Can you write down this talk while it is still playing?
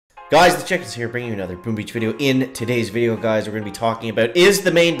Guys, the Chickens here, bringing you another Boom Beach video. In today's video, guys, we're going to be talking about, is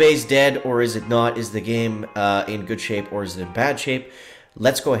the main base dead or is it not? Is the game in good shape or is it in bad shape?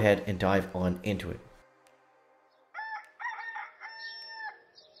 Let's go ahead and dive on into it.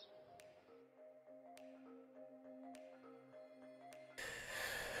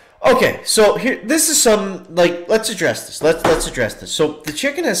 Okay, so here, this is some, like, let's address this. Let's address this. So, the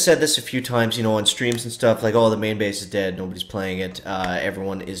Chicken has said this a few times, you know, on streams and stuff, like, oh, the main base is dead, nobody's playing it,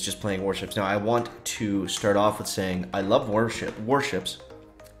 everyone is just playing warships. Now, I want to start off with saying, I love warships,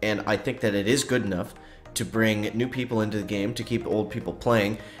 and I think that it is good enough to bring new people into the game, to keep old people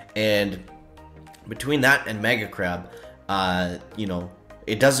playing, and between that and Mega Crab, you know,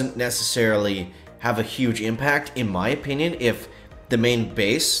 it doesn't necessarily have a huge impact, in my opinion, if the main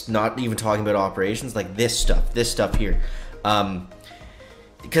base, not even talking about operations, like this stuff here,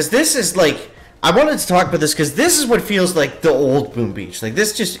 because this is like, I wanted to talk about this because this is what feels like the old Boom Beach. Like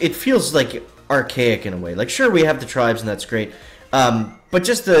this just, it feels like archaic in a way. Like sure, we have the tribes and that's great, but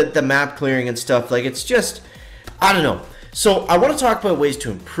just the map clearing and stuff, like it's just, I don't know. So I want to talk about ways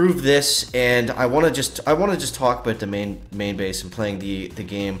to improve this, and I want to just talk about the main base and playing the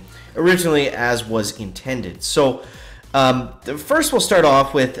game originally as was intended. So first we'll start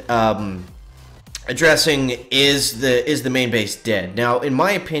off with addressing, is the main base dead? Now, in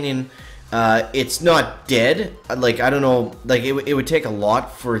my opinion, it's not dead. Like, I don't know, like it would take a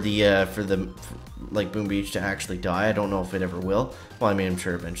lot for the like Boom Beach to actually die. I don't know if it ever will. Well, I mean, I'm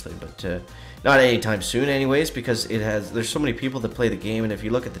sure eventually, but not anytime soon anyways, because there's so many people that play the game, and if you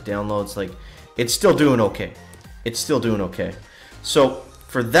look at the downloads, like, it's still doing okay. It's still doing okay. So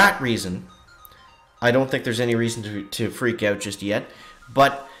for that reason, I don't think there's any reason to freak out just yet,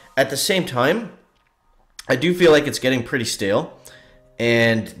 but at the same time, I do feel like it's getting pretty stale,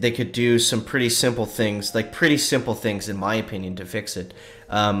 and they could do some pretty simple things, in my opinion, to fix it.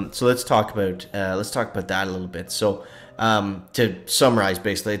 So let's talk about that a little bit. So to summarize,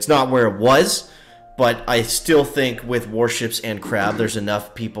 basically, it's not where it was, but I still think with warships and crab, there's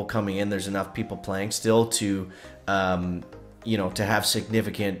enough people coming in, there's enough people playing still to you know, to have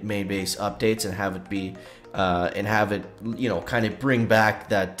significant main base updates and have it be, you know, kind of bring back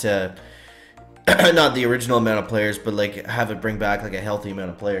that, not the original amount of players, but like have it bring back like a healthy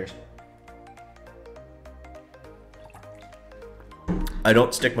amount of players. I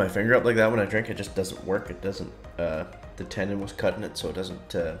don't stick my finger up like that when I drink, it just doesn't work. It doesn't, the tendon was cutting it, so it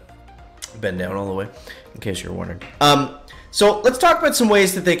doesn't bend down all the way, in case you're wondering. So let's talk about some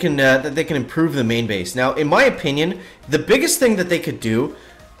ways that they can improve the main base. Now, in my opinion, the biggest thing that they could do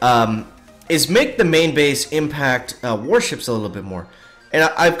is make the main base impact warships a little bit more. And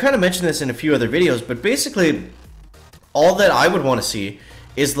I've kind of mentioned this in a few other videos, but basically, all that I would want to see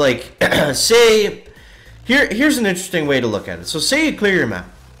is like, say, here's an interesting way to look at it. So say you clear your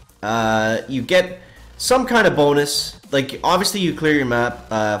map, you get some kind of bonus. Like, obviously, you clear your map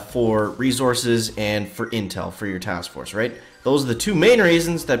for resources and for intel for your task force, right? Those are the two main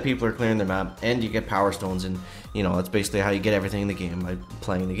reasons that people are clearing their map, and you get power stones, and, you know, that's basically how you get everything in the game, by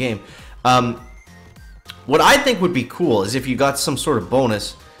playing the game. What I think would be cool is if you got some sort of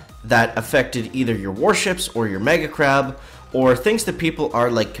bonus that affected either your warships or your Mega Crab, or things that people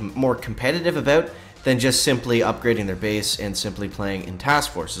are, like, more competitive about than just simply upgrading their base and simply playing in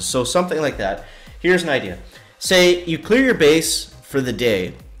task forces. So something like that. Here's an idea. Say you clear your base for the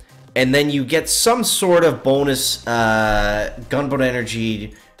day, and then you get some sort of bonus gunboat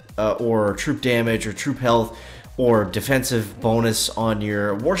energy or troop damage or troop health or defensive bonus on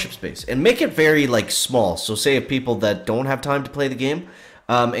your warship space, and make it very like small. So say if people that don't have time to play the game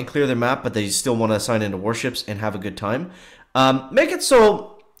and clear their map, but they still want to assign into warships and have a good time, make it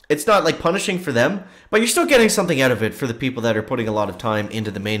so it's not like punishing for them, but you're still getting something out of it for the people that are putting a lot of time into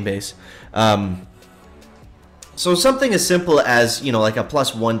the main base. So something as simple as, you know, like a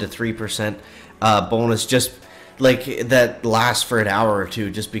plus 1 to 3% bonus, just like that lasts for an hour or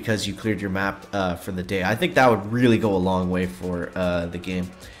two, just because you cleared your map for the day. I think that would really go a long way for the game.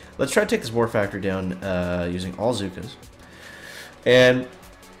 Let's try to take this war factor down using all Zukas, and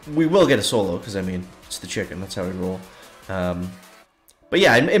we will get a solo because, I mean, it's the Chicken. That's how we roll. But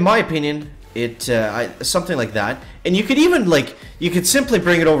yeah, in my opinion, something like that, and you could even, like, you could simply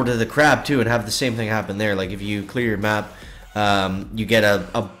bring it over to the crab too and have the same thing happen there. Like, if you clear your map, you get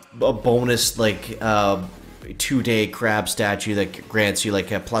a bonus, like 2-day crab statue that grants you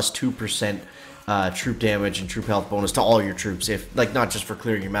like a plus 2% troop damage and troop health bonus to all your troops, if like not just for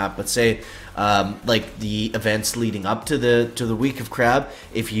clearing your map, but say like the events leading up to the week of crab,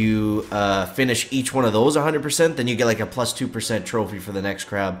 if you finish each one of those 100%, then you get like a plus 2% trophy for the next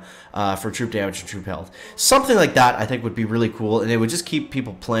crab for troop damage and troop health. Something like that I think would be really cool, and it would just keep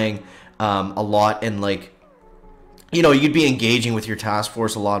people playing a lot, and like, you know, you'd be engaging with your task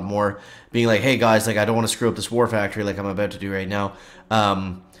force a lot more, being like, hey guys, like I don't want to screw up this war factory like I'm about to do right now,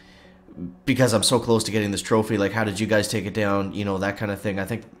 because I'm so close to getting this trophy. Like, how did you guys take it down? You know, that kind of thing. I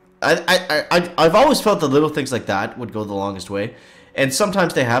think I've always felt that little things like that would go the longest way, and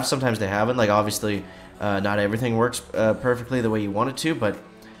sometimes they have, sometimes they haven't. Like, obviously, not everything works perfectly the way you want it to, but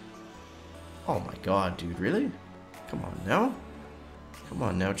oh my god, dude, really? Come on now, come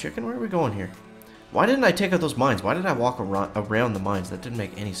on now, chicken. Where are we going here? Why didn't I take out those mines? Why did I walk around the mines? That didn't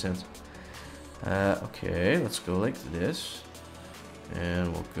make any sense. Okay, let's go like this.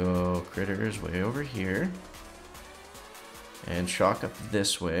 And we'll go critters way over here. And shock up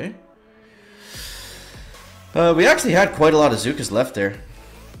this way. We actually had quite a lot of Zookas left there.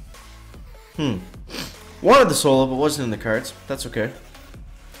 Wanted the solo, but wasn't in the cards. That's okay.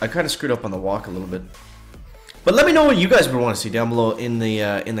 I kind of screwed up on the walk a little bit. But let me know what you guys would want to see down below in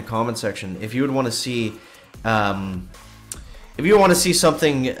the comment section. If you would want to see,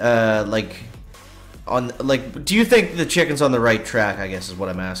 something like on do you think the chicken's on the right track? I guess is what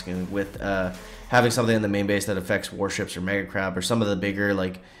I'm asking, with having something in the main base that affects warships or mega crab or some of the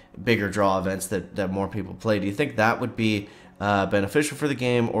bigger draw events that more people play. Do you think that would be beneficial for the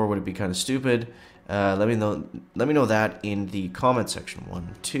game, or would it be kind of stupid? Let me know that in the comment section.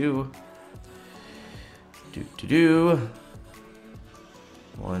 1, 2.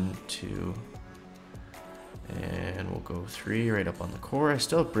 1, 2, and we'll go 3 right up on the core. I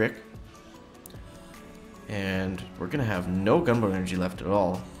still have brick, and we're gonna have no gunboat energy left at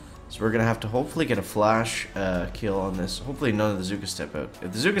all, so we're gonna have to hopefully get a flash kill on this. Hopefully none of the Zookas step out.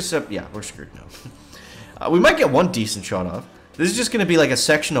 If the Zookas step, yeah, we're screwed now. We might get one decent shot off. This is just gonna be like a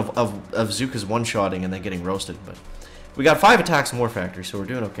section of Zookas one-shotting and then getting roasted, but we got 5 attacks in War Factory, so we're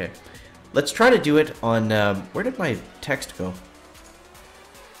doing okay. Let's try to do it on, where did my text go?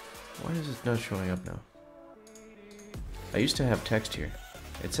 Why is it not showing up now? I used to have text here.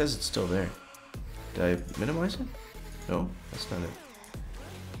 It says it's still there. Did I minimize it? No, that's not it.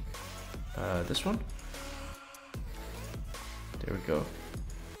 This one? There we go.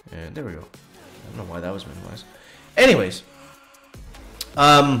 And there we go. I don't know why that was minimized. Anyways.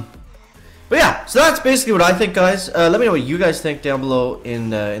 But yeah, so that's basically what I think, guys. Let me know what you guys think down below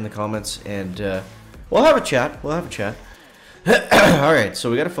in the comments, and we'll have a chat. We'll have a chat. All right,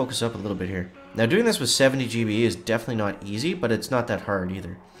 so we got to focus up a little bit here. Now, doing this with 70 GB is definitely not easy, but it's not that hard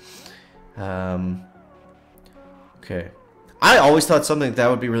either. Okay. I always thought something like that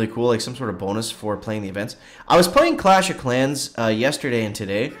would be really cool, like some sort of bonus for playing the events. I was playing Clash of Clans yesterday and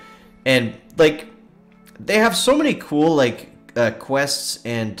today, and like they have so many cool like quests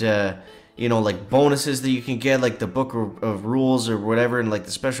and you know, like bonuses that you can get, like the book of rules or whatever, and like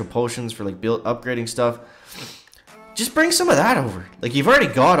the special potions for like upgrading stuff. Just bring some of that over. Like, you've already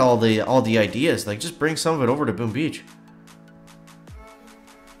got all the ideas. Like, just bring some of it over to Boom Beach,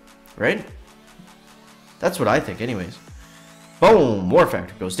 right? That's what I think, anyways. Boom, War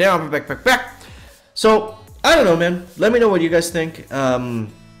Factor goes down, back. So I don't know, man. Let me know what you guys think. Let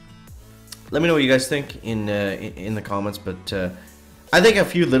me know what you guys think in the comments, but I think a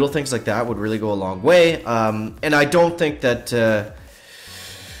few little things like that would really go a long way. And I don't think that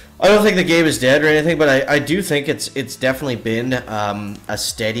I don't think the game is dead or anything, but I do think it's definitely been a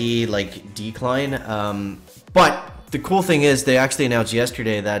steady like decline. But the cool thing is they actually announced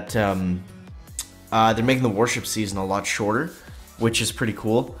yesterday that they're making the warship season a lot shorter, which is pretty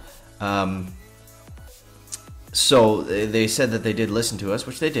cool. So they said that they did listen to us,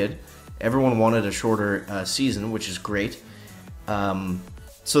 which they did. Everyone wanted a shorter season, which is great.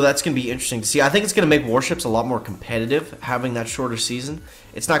 So that's going to be interesting to see. I think it's going to make warships a lot more competitive, having that shorter season.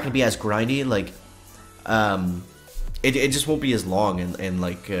 It's not going to be as grindy, like, it just won't be as long and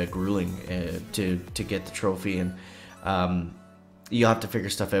like, grueling, to get the trophy, and, you'll have to figure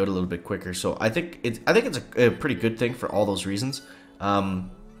stuff out a little bit quicker. So I think it's a pretty good thing for all those reasons.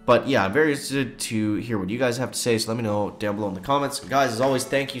 But yeah, I'm very interested to hear what you guys have to say, so let me know down below in the comments. Guys, as always,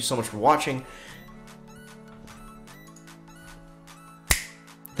 thank you so much for watching.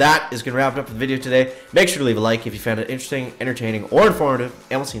 That is going to wrap up the video today. Make sure to leave a like if you found it interesting, entertaining, or informative,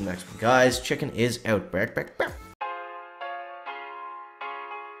 and we'll see you in the next one. Guys, chicken is out. Back.